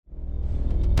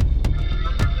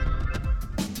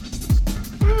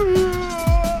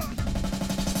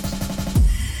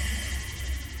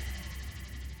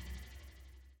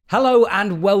Hello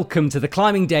and welcome to the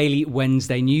Climbing Daily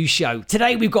Wednesday news show.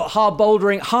 Today we've got hard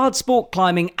bouldering, hard sport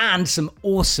climbing and some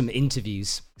awesome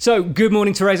interviews. So, good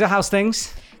morning, Teresa. How's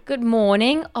things? Good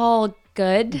morning. All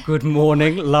good. Good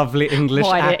morning. Lovely English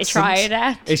Why accent. did I try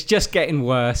that? It's just getting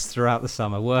worse throughout the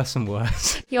summer. Worse and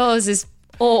worse. Yours is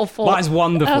awful. That is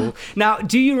wonderful. Now,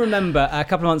 do you remember a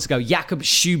couple of months ago, Jakob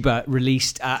Schubert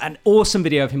released an awesome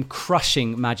video of him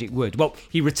crushing Magic Wood? Well,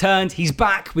 he returned. He's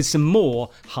back with some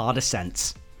more hard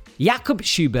ascents. Jakob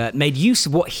Schubert made use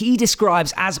of what he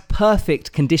describes as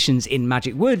perfect conditions in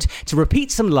Magic Wood to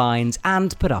repeat some lines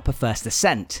and put up a first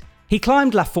ascent. He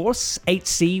climbed La Force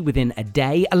 8C within a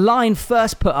day, a line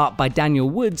first put up by Daniel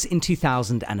Woods in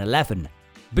 2011.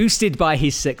 Boosted by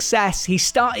his success, he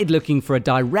started looking for a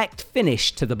direct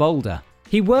finish to the boulder.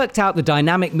 He worked out the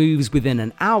dynamic moves within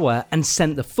an hour and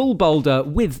sent the full boulder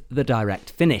with the direct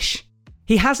finish.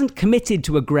 He hasn't committed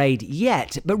to a grade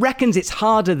yet, but reckons it's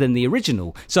harder than the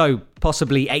original, so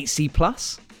possibly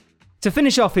 8C+. To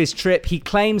finish off his trip, he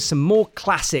claims some more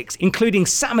classics, including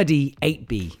Samadhi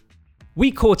 8B.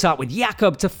 We caught up with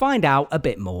Jakob to find out a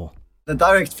bit more. The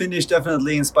direct finish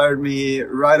definitely inspired me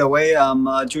right away.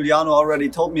 Giuliano already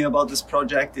told me about this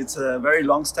project. It's a very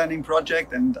long-standing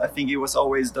project, and I think it was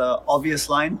always the obvious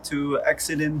line to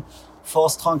exit in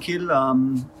Force Tranquille.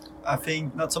 I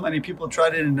think not so many people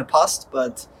tried it in the past,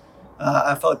 but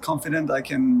I felt confident I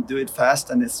can do it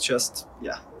fast, and it's just,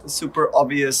 a super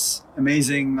obvious,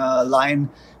 amazing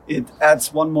line. It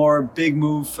adds one more big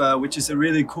move, which is a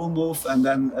really cool move, and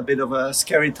then a bit of a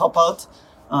scary top out.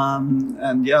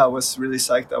 I was really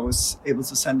psyched I was able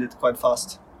to send it quite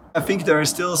fast. I think there are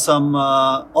still some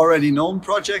already known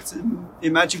projects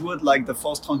in Magic Wood, like the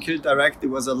Force Tranquille Direct.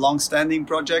 It was a long-standing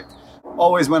project.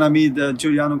 Always when I meet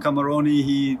Giuliano Cameroni,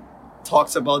 he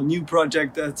talks about new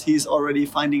project that he's already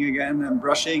finding again and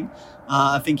brushing.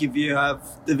 I think if you have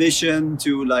the vision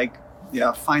to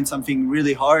find something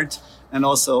really hard and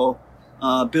also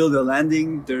build a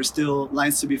landing, there's still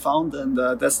lines to be found, and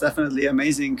that's definitely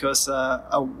amazing because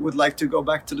I would like to go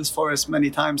back to this forest many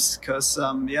times because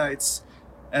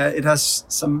it has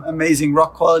some amazing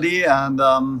rock quality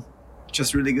and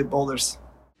just really good boulders.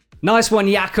 Nice one,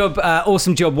 Jakob.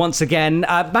 Awesome job once again.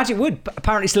 Magic Wood,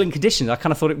 apparently still in condition. I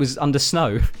kind of thought it was under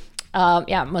snow.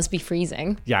 It must be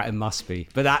freezing. Yeah, it must be.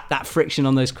 But that friction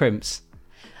on those crimps.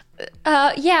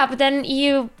 But then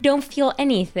you don't feel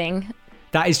anything.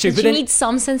 That is true. But you need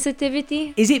some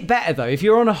sensitivity. Is it better, though, if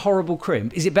you're on a horrible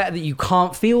crimp, is it better that you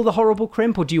can't feel the horrible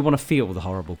crimp, or do you want to feel the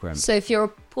horrible crimp? So if your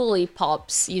pulley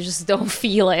pops, you just don't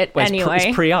feel it anyway.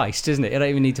 It's pre-iced, isn't it? You don't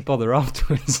even need to bother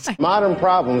afterwards. Modern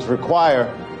problems require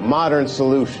modern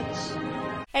solutions.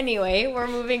 Anyway, we're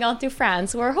moving on to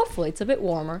France, where hopefully it's a bit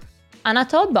warmer.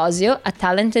 Anatole Bozio, a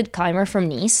talented climber from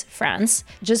Nice, France,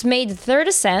 just made the third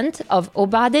ascent of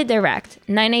Obade Direct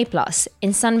 9A+,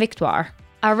 in Saint-Victoire.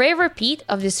 A rare repeat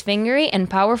of this fingery and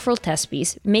powerful test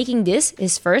piece, making this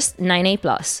his first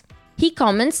 9A+. He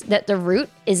comments that the route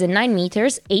is a 9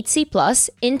 meters 8C+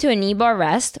 into a knee bar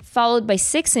rest, followed by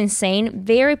 6 insane,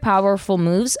 very powerful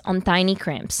moves on tiny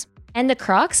crimps. And the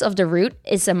crux of the route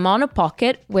is a mono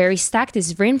pocket where he stacked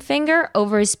his ring finger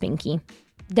over his pinky.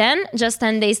 Then, just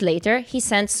 10 days later, he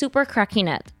sent Super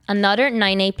Craquinet, another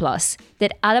 9A+,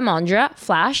 that Alamandra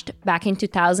flashed back in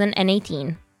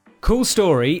 2018. Cool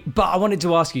story, but I wanted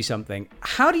to ask you something.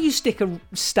 How do you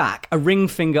stack a ring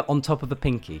finger on top of a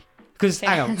pinky? Because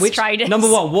hang on, number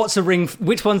one,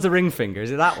 which one's the ring finger?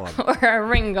 Is it that one? Or a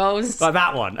ring goes. Like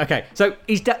that one. Okay, so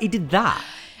he did that.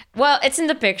 Well, it's in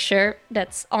the picture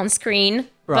that's on screen.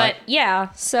 Right.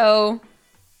 But so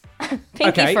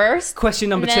pinky first. Question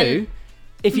number 2.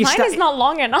 Mine is not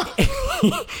long enough.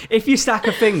 If you stack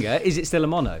a finger, is it still a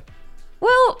mono?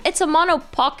 Well, it's a mono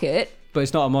pocket. But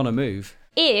it's not a mono move.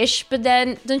 Ish, but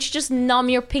then don't you just numb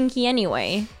your pinky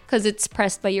anyway? Because it's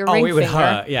pressed by your ring finger. Oh, it would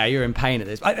hurt. Yeah, you're in pain at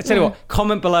this. I tell you what,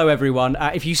 comment below, everyone.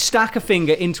 If you stack a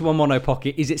finger into a mono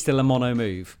pocket, is it still a mono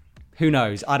move? Who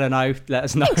knows? I don't know. Let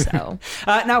us know. I think so.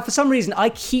 Now, for some reason,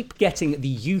 I keep getting the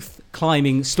youth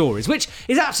climbing stories, which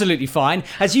is absolutely fine.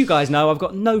 As you guys know, I've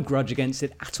got no grudge against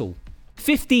it at all.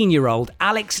 15-year-old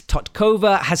Alex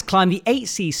Totkova has climbed the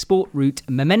 8C sport route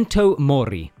Memento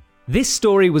Mori. This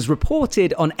story was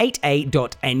reported on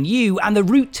 8a.nu, and the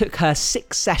route took her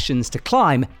 6 sessions to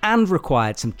climb and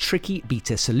required some tricky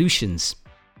beta solutions.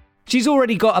 She's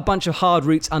already got a bunch of hard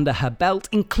routes under her belt,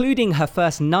 including her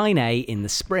first 9A in the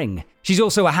spring. She's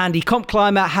also a handy comp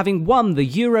climber, having won the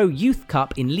Euro Youth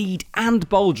Cup in lead and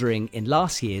bouldering in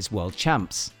last year's World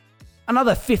Champs.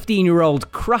 Another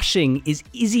 15-year-old crushing is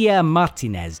Isier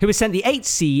Martinez, who has sent the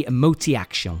 8C Moti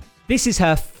Action. This is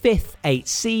her 5th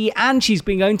 8C, and she's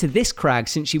been going to this crag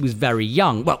since she was very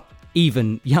young. Well,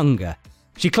 even younger.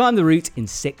 She climbed the route in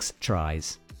 6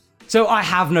 tries. So I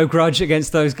have no grudge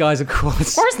against those guys, of course.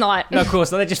 Of course not. No, of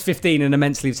course not. They're just 15 and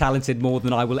immensely talented, more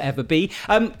than I will ever be.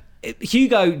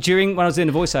 Hugo, when I was doing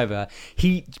the voiceover,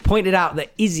 he pointed out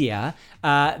that Isia,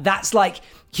 that's like,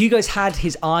 Hugo's had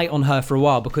his eye on her for a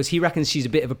while because he reckons she's a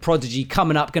bit of a prodigy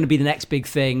coming up, going to be the next big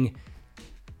thing.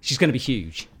 She's going to be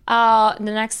huge. The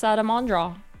next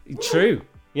Mondraw. True.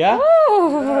 Yeah?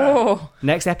 Ooh.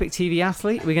 Next Epic TV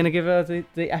athlete, we're going to give her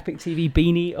the Epic TV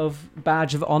beanie of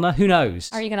badge of honor. Who knows?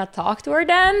 Are you going to talk to her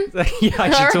then? Yeah, I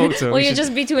should talk to her. Will you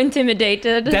just be too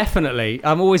intimidated? Definitely.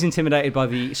 I'm always intimidated by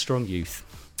the strong youth.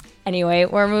 Anyway,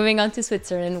 we're moving on to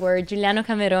Switzerland, where Giuliano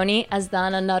Cameroni has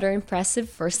done another impressive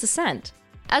first ascent.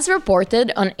 As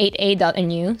reported on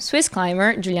 8a.nu, Swiss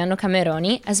climber Giuliano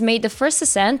Cameroni has made the first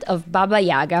ascent of Baba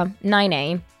Yaga,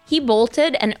 9a. He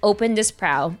bolted and opened his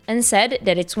prow and said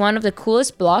that it's one of the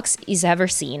coolest blocks he's ever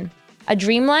seen. A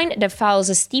dreamline that follows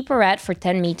a steep arête for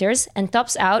 10 meters and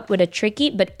tops out with a tricky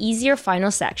but easier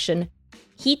final section.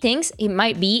 He thinks it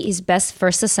might be his best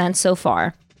first ascent so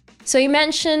far. So he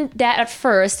mentioned that at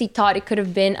first he thought it could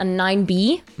have been a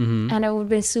 9B, and it would have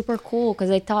been super cool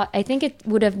because I think it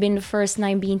would have been the first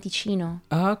 9B in Ticino.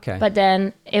 Oh, okay. But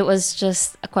then it was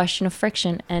just a question of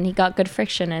friction, and he got good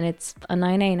friction, and it's a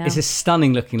 9A now. It's a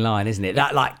stunning looking line, isn't it?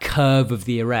 That like curve of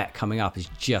the arête coming up is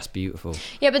just beautiful.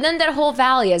 Yeah, but then that whole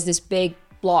valley has this big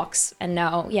blocks, and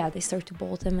now they start to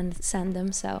bolt them and send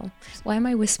them. So why am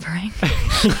I whispering?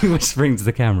 Whispering to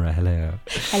the camera. Hello.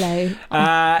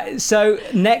 So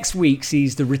next week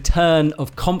sees the return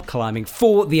of comp climbing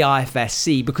for the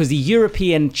IFSC because the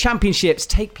European Championships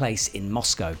take place in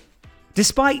Moscow.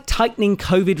 Despite tightening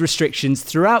COVID restrictions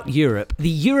throughout Europe, the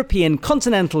European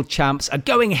Continental Champs are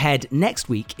going ahead next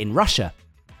week in Russia.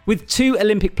 With 2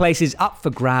 Olympic places up for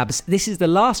grabs, this is the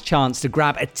last chance to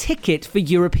grab a ticket for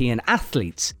European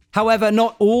athletes. However,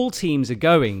 not all teams are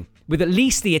going, with at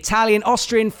least the Italian,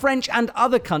 Austrian, French and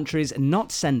other countries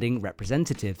not sending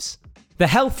representatives. The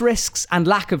health risks and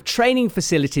lack of training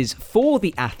facilities for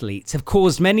the athletes have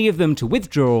caused many of them to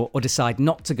withdraw or decide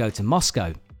not to go to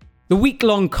Moscow. The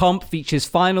week-long comp features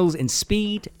finals in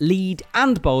speed, lead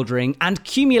and bouldering and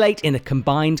accumulate in a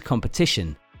combined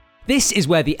competition. This is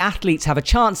where the athletes have a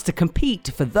chance to compete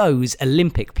for those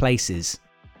Olympic places.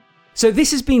 So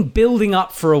this has been building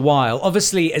up for a while.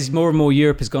 Obviously, as more and more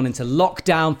Europe has gone into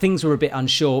lockdown, things were a bit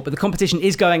unsure, but the competition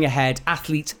is going ahead.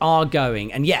 Athletes are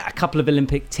going. And a couple of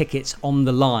Olympic tickets on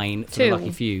the line for the lucky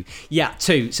few. Yeah,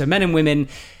 2. So men and women.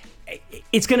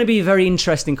 It's going to be a very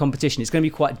interesting competition. It's going to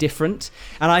be quite different.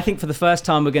 And I think for the first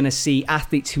time, we're going to see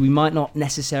athletes who we might not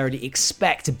necessarily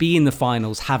expect to be in the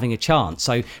finals having a chance.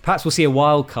 So perhaps we'll see a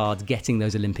wild card getting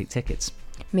those Olympic tickets.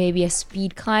 Maybe a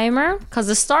speed climber, because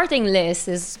the starting list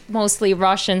is mostly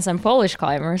Russians and Polish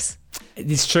climbers.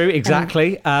 It's true,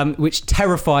 exactly, which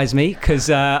terrifies me because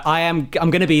I'm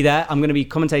going to be there. I'm going to be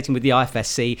commentating with the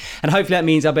IFSC, and hopefully that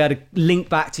means I'll be able to link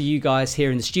back to you guys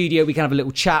here in the studio. We can have a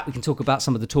little chat. We can talk about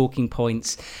some of the talking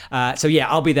points.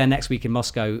 I'll be there next week in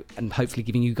Moscow and hopefully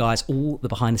giving you guys all the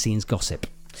behind-the-scenes gossip.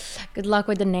 Good luck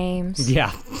with the names.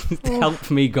 Yeah, help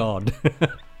me God.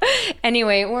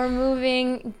 Anyway, we're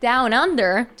moving down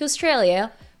under to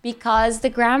Australia because the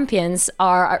Grampians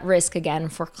are at risk again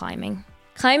for climbing.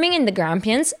 Climbing in the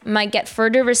Grampians might get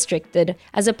further restricted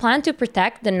as a plan to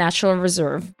protect the natural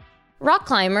reserve. Rock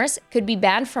climbers could be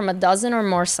banned from a dozen or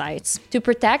more sites to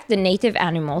protect the native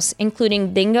animals,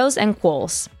 including dingoes and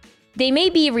quolls. They may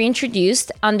be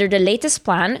reintroduced under the latest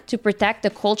plan to protect the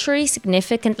culturally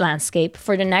significant landscape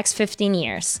for the next 15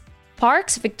 years.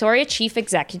 Parks Victoria Chief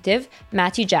Executive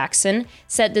Matthew Jackson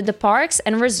said that the parks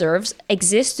and reserves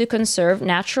exist to conserve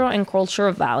natural and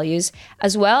cultural values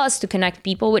as well as to connect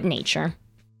people with nature.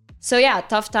 So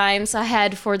tough times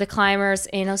ahead for the climbers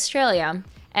in Australia.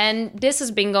 And this has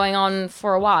been going on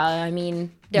for a while. I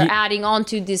mean, they're adding on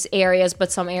to these areas, but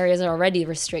some areas are already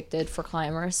restricted for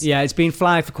climbers. Yeah, it's been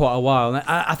flagged for quite a while. And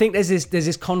I think there's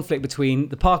this conflict between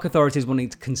the park authorities wanting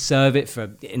to conserve it for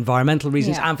environmental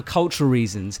reasons and for cultural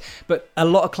reasons. But a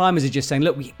lot of climbers are just saying,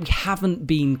 look, we haven't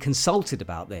been consulted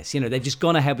about this. They've just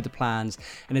gone ahead with the plans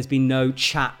and there's been no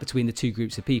chat between the two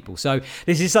groups of people. So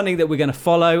this is something that we're going to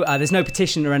follow. There's no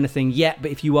petition or anything yet,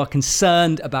 but if you are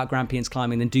concerned about Grampians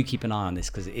climbing, then do keep an eye on this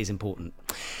because it is important.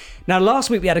 Now, last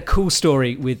week we had a cool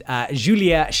story with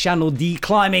Julia Chanaudy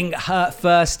climbing her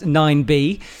first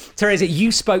 9B. Teresa,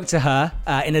 you spoke to her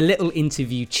in a little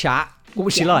interview chat. What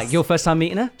was she like? Your first time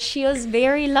meeting her? She was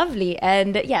very lovely.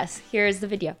 And yes, here's the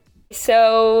video.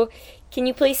 So, can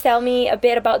you please tell me a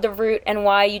bit about the route and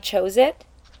why you chose it?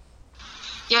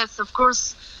 Yes, of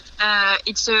course.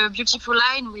 It's a beautiful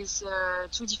line with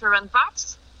 2 different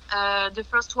parts. The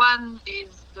first one is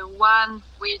the one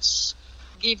which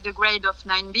give the grade of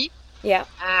 9B. Yeah.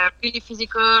 Really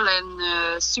physical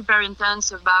and super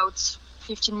intense, about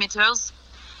 15 meters.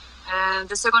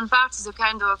 The second part is a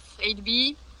kind of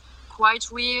 8B,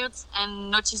 quite weird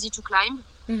and not easy to climb.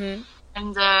 Mm-hmm.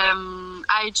 And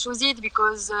I chose it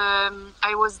because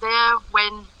I was there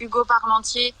when Hugo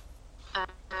Parmentier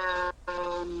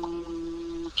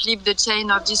clipped the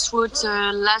chain of this route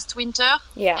last winter.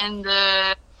 Yeah. And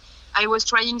I was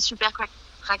trying Super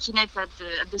Craquinet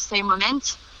at the same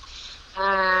moment.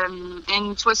 And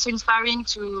it was so inspiring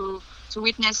to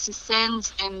witness his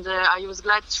stand, and I was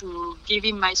glad to give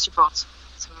him my support.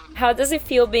 So, How does it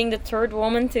feel being the third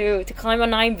woman to climb a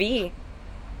 9B?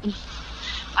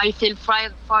 I feel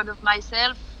proud of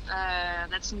myself.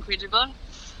 That's incredible.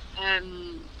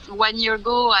 1 year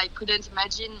ago, I couldn't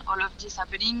imagine all of this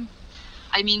happening.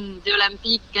 I mean, the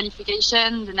Olympic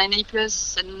qualification, the 9A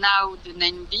plus, and now the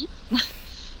 9B.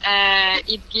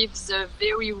 It gives a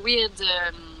very weird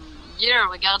year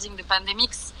regarding the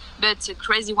pandemics, but a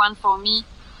crazy one for me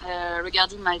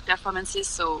regarding my performances.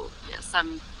 So yes,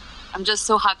 I'm just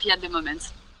so happy at the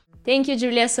moment. Thank you,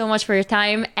 Giulia, so much for your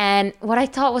time. And what I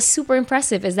thought was super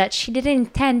impressive is that she did it in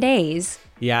 10 days.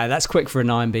 Yeah, that's quick for a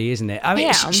 9B, isn't it? I mean,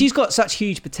 Yeah. she's got such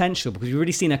huge potential because we've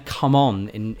really seen her come on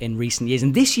in recent years.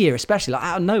 And this year especially, like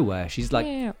out of nowhere, she's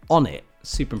like on it.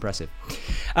 Super impressive.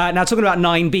 Now, talking about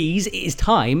 9Bs, it is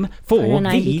time for the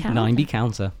 9B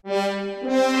counter.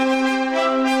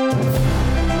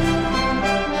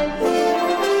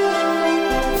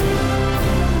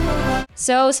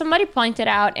 So somebody pointed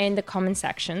out in the comment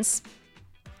sections,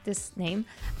 this name,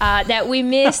 that we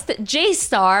missed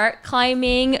J-Star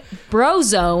climbing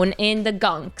Brozone in the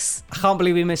Gunks. I can't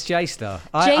believe we missed J-Star.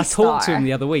 I talked to him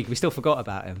the other week. We still forgot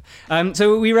about him.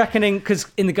 So we're reckoning, because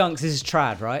in the Gunks, this is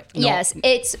trad, right? Yes,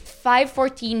 it's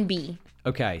 514B.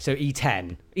 Okay, so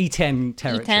E10. E10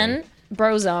 territory. E10,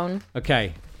 Brozone.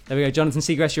 Okay, there we go. Jonathan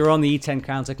Seagrass, you're on the E10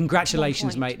 counter.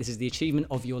 Congratulations, mate. This is the achievement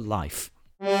of your life.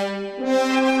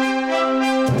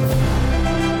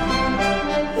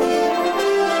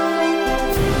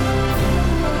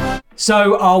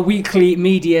 So our weekly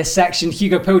media section,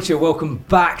 Hugo Pilcher, welcome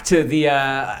back to the,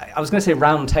 I was going to say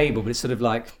round table, but it's sort of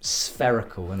like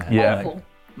spherical, isn't it? Yeah. Like,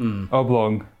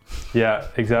 Oblong. Yeah,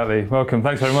 exactly. Welcome.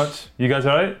 Thanks very much. You guys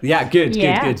all right? Yeah, good.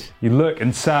 You look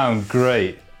and sound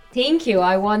great. Thank you.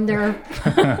 I wonder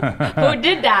who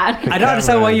did that. I don't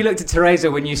understand why you looked at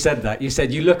Teresa when you said that. You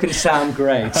said, you look and sound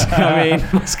great. I mean,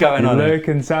 what's going on? You look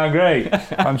and sound great.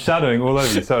 I'm shadowing all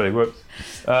over you. Sorry. Whoops.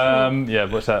 Yeah,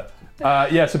 what's that?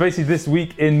 So basically this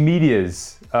week in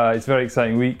medias, it's a very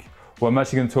exciting week. Well, I'm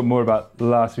actually going to talk more about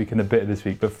last week and a bit of this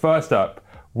week. But first up,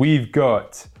 we've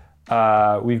got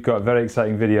a very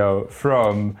exciting video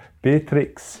from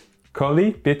Beatrice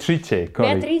Colli,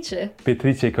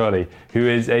 who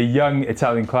is a young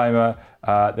Italian climber.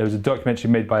 There was a documentary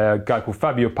made by a guy called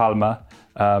Fabio Palma.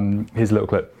 Here's a little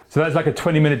clip. So that's like a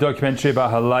 20-minute documentary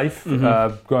about her life,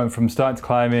 going from starting to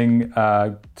climbing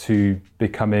to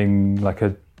becoming like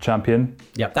a champion.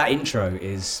 Yep, that intro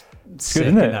is sick, good,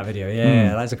 isn't it? in that video.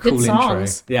 Yeah, that's a cool Good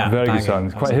songs. intro. Yeah, Very banging. good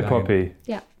songs, quite hip-hoppy.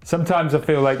 Yeah. Sometimes I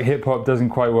feel like hip-hop doesn't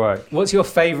quite work. What's your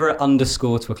favourite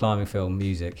underscore to a climbing film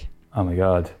music? Oh my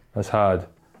God, that's hard.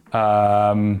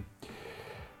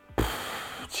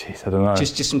 Jeez, I don't know.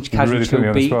 Just some You casual really put me chill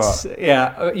on the beats. spot.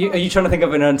 Yeah. Are you trying to think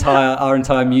of our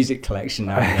entire music collection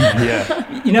now?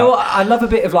 Yeah. You know what? I love a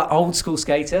bit of like old school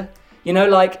skater. You know,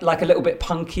 like a little bit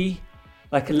punky,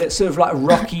 like a little, sort of like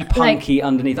rocky punky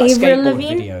underneath, like Avril skateboard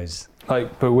Lavigne? videos.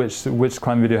 Like, but which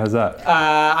climb video has that?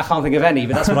 I can't think of any,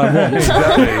 but that's what I want.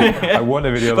 Exactly. I want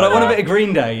a video But like I want a that. bit of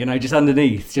Green Day, you know, just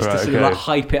underneath, just to Right, sort of okay. like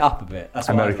hype it up a bit. That's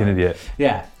what American I want. Idiot.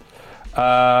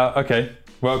 Yeah. Okay.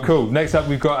 Well, cool. Next up,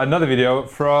 we've got another video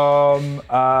from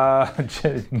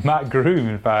Matt Groom,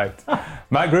 in fact.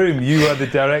 Matt Groom, you are the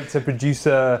director,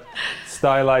 producer,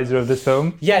 stylizer of this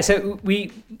film. Yeah, so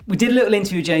we did a little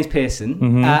interview with James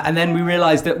Pearson, and then we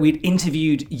realised that we'd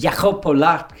interviewed Jakub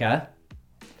Polaka.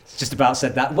 Just about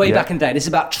said that way back in the day. This is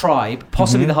about Tribe,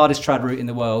 possibly the hardest trad route in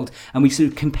the world, and we sort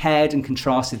of compared and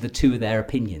contrasted the two of their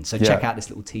opinions. So check out this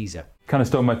little teaser. Kind of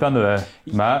stole my thunder there,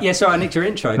 Matt. Yeah, sorry, I nicked your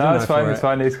intro. No, it's fine. It's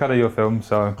fine. It's kind of your film,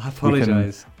 so I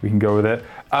apologise. We can go with it.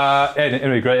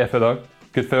 Anyway, great effort though.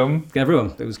 Good film.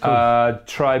 Everyone, it was cool.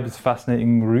 Tribe's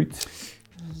fascinating route.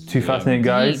 Two fascinating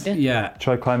guys. Yeah,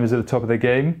 Tribe climbers at the top of their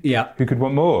game. yeah, Who could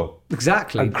want more?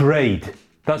 exactly. A grade.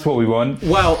 That's what we want.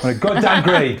 Well, A goddamn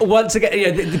grade. once again, yeah,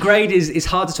 the grade is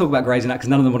hard to talk about grades in that because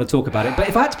none of them want to talk about it. But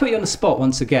if I had to put you on the spot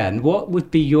once again, what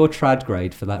would be your trad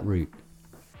grade for that route?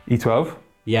 E12.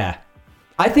 Yeah,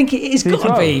 I think it is got to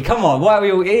E12. be. Come on, why are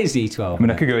we all? It is E12. I mean,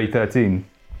 I could go E13.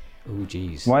 Oh,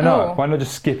 geez. Why not? Oh. Why not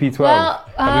just skip E12? Well,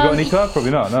 Have we got an E12?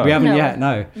 Probably not. No. We haven't No. yet,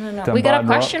 no. Done We got a button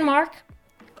question mark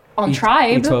on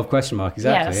Tribe. E12 question mark,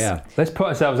 exactly, Yes. yeah. Let's put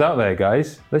ourselves out there,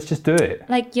 guys. Let's just do it.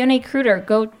 Like Yone Kruder,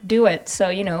 go do it. So,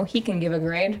 he can give a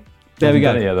grade. There we Hasn't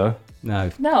done it go. yet, though.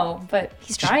 No. No, but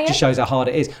he's trying Just it. shows how hard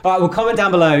it is. All right, well, comment down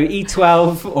below,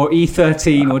 E12 or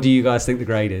E13, what do you guys think the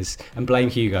grade is? And blame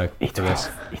Hugo for this.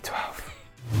 E12.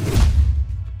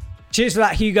 Cheers for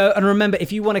that, Hugo. And remember,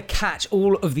 if you want to catch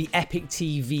all of the Epic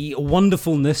TV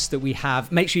wonderfulness that we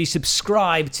have, make sure you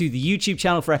subscribe to the YouTube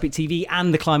channel for Epic TV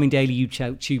and the Climbing Daily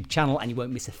YouTube channel, and you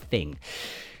won't miss a thing.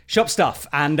 Shop stuff,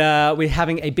 and we're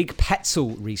having a big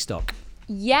Petzl restock.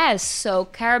 Yes, so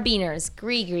carabiners,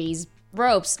 gree-grees,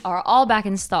 ropes are all back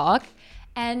in stock.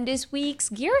 And this week's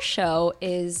gear show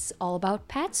is all about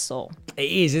Petzl.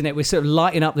 It is, isn't it? We're sort of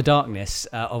lighting up the darkness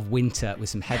of winter with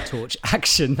some head torch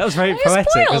action. That was very You poetic,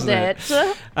 spoiled wasn't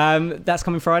it. That's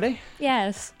coming Friday?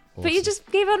 Yes. But you just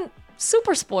gave a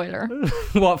super spoiler.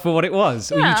 What, for what it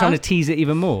was? Or were you Yeah. trying to tease it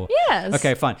even more? Yes.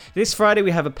 Okay, fine. This Friday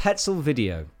we have a Petzl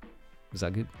video. Was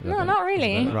that good? No, not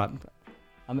really. Right.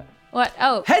 What?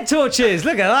 Oh. Head torches,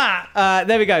 look at that.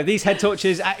 There we go. These head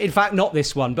torches, in fact, not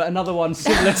this one, but another one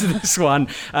similar to this one.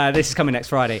 This is coming next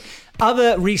Friday.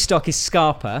 Other restock is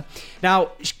Scarpa.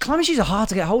 Now, climbing shoes are hard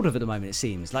to get hold of at the moment, it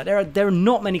seems. Like, there are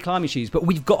not many climbing shoes, but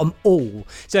we've got them all.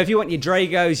 So if you want your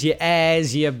Dragos, your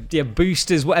Airs, your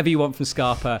boosters, whatever you want from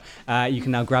Scarpa, you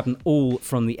can now grab them all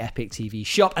from the Epic TV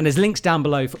shop. And there's links down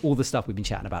below for all the stuff we've been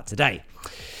chatting about today.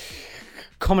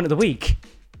 Comment of the week.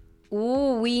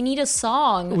 Ooh, we need a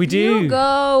song. We do. You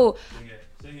go.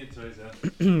 Sing it,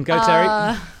 Teresa. Go,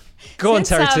 Terry. Go on,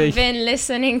 Terry Since T. I've been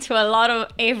listening to a lot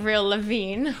of Avril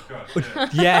Lavigne.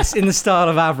 Yes, in the style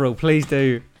of Avril, please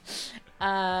do.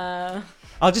 Uh,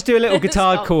 I'll just do a little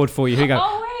guitar Stop. chord for you. Here you go.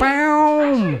 Oh, wait.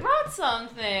 Boom. I brought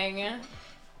something.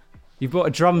 You've brought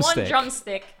a drumstick. One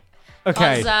drumstick.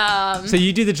 Okay. 'Cause, So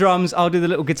you do the drums, I'll do the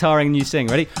little guitaring, and you sing.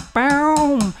 Ready?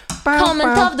 Boom.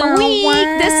 comment of the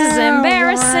week. This is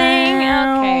embarrassing.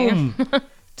 Okay.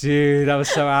 Dude, that was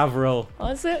so Avril.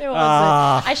 Was it? It wasn't.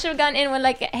 Ah. I should have gone in with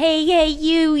like, hey,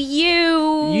 you.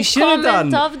 You should have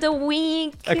comment done. of the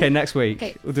week. Okay, next week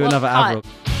Okay, we'll do well, another Avril.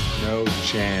 No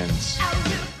chance.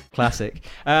 Classic.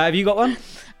 Have you got one?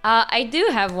 I do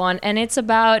have one, and it's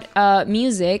about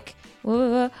music.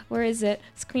 Where is it?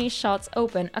 Screenshots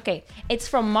open. Okay, it's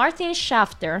from Martin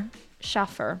Schaffer.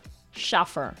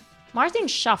 Martin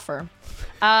Schaffer.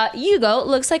 Hugo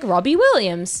looks like Robbie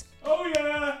Williams. Oh,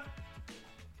 yeah.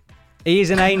 He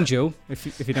is an angel,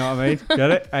 if you know what I mean.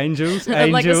 Got it? Angels.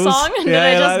 Like the Angels. song that Yeah,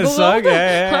 I like the just song.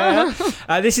 Googled?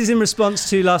 Yeah. This is in response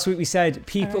to last week we said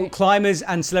people, climbers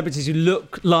and celebrities who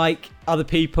look like other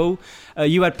people.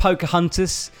 You had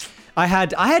Pocahontas. I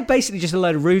had basically just a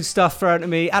load of rude stuff thrown at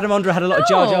me. Adam Ondra had a lot of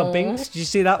Jar Jar Oh. Binks. Did you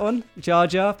see that one? Jar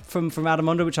Jar from Adam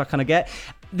Ondra, which I kind of get.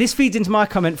 This feeds into my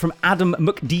comment from Adam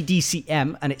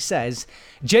McDDCM, and it says,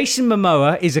 Jason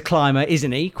Momoa is a climber,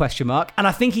 isn't he? ? And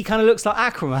I think he kind of looks like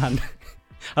Aquaman.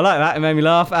 I like that. It made me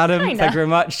laugh, Adam. Kinda. Thank you very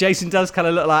much. Jason does kind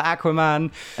of look like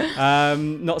Aquaman.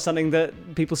 Not something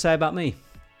that people say about me.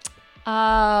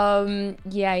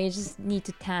 Yeah, you just need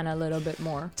to tan a little bit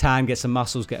more. Tan, get some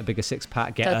muscles, get a bigger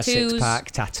six-pack, get a Tattoos.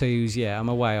 six-pack, tattoos. Yeah, I'm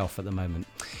a way off at the moment.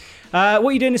 What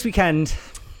are you doing this weekend?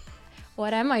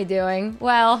 What am I doing?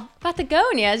 Well,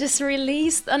 Patagonia just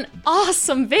released an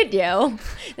awesome video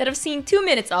that I've seen 2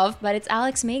 minutes of, but it's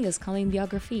Alex Mega's climbing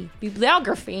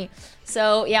bibliography.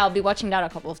 So yeah, I'll be watching that a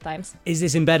couple of times. Is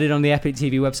this embedded on the Epic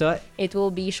TV website? It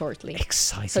will be shortly.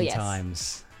 Exciting So, yes.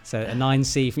 times. So a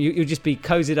 9C. You'll just be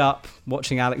cozied up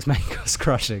watching Alex Megas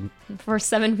crushing. For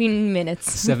 17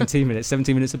 minutes. 17 minutes.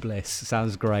 17 minutes of bliss.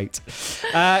 Sounds great.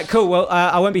 Cool. Well,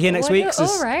 I won't be here next week. 'Cause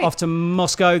all right. off to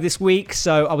Moscow this week.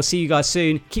 So I will see you guys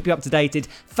soon. Keep you up to date.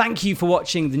 Thank you for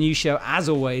watching the new show as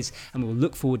always. And we'll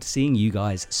look forward to seeing you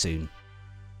guys soon.